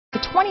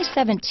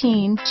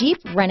2017 Jeep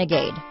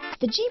Renegade.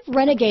 The Jeep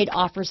Renegade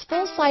offers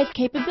full-size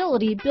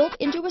capability built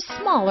into a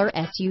smaller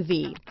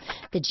SUV.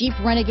 The Jeep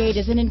Renegade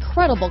is an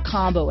incredible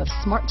combo of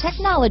smart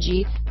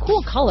technology,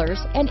 cool colors,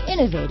 and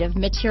innovative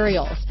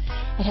materials.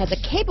 It has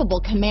a capable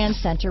command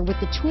center with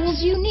the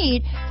tools you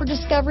need for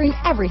discovering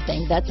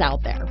everything that's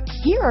out there.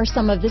 Here are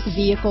some of this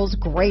vehicle's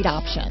great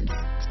options: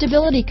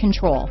 stability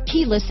control,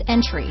 keyless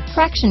entry,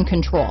 traction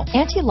control,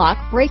 anti-lock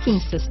braking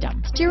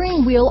system,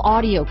 steering wheel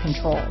audio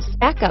controls,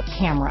 backup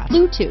camera,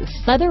 Bluetooth,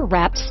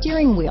 leather-wrapped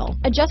steering wheel,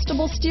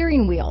 adjustable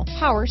steering wheel,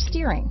 power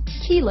steering,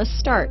 keyless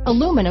start,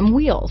 aluminum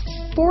wheels,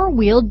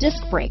 four-wheel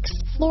disc brakes,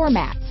 floor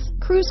mats,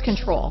 cruise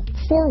control,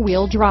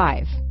 four-wheel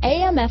drive,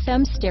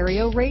 AM/FM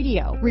stereo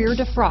radio, rear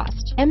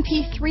defrost,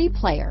 MP3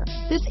 player.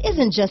 This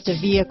isn't just a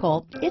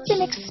vehicle, it's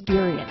an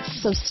experience.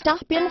 So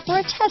stop in for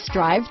a test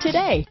drive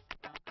today.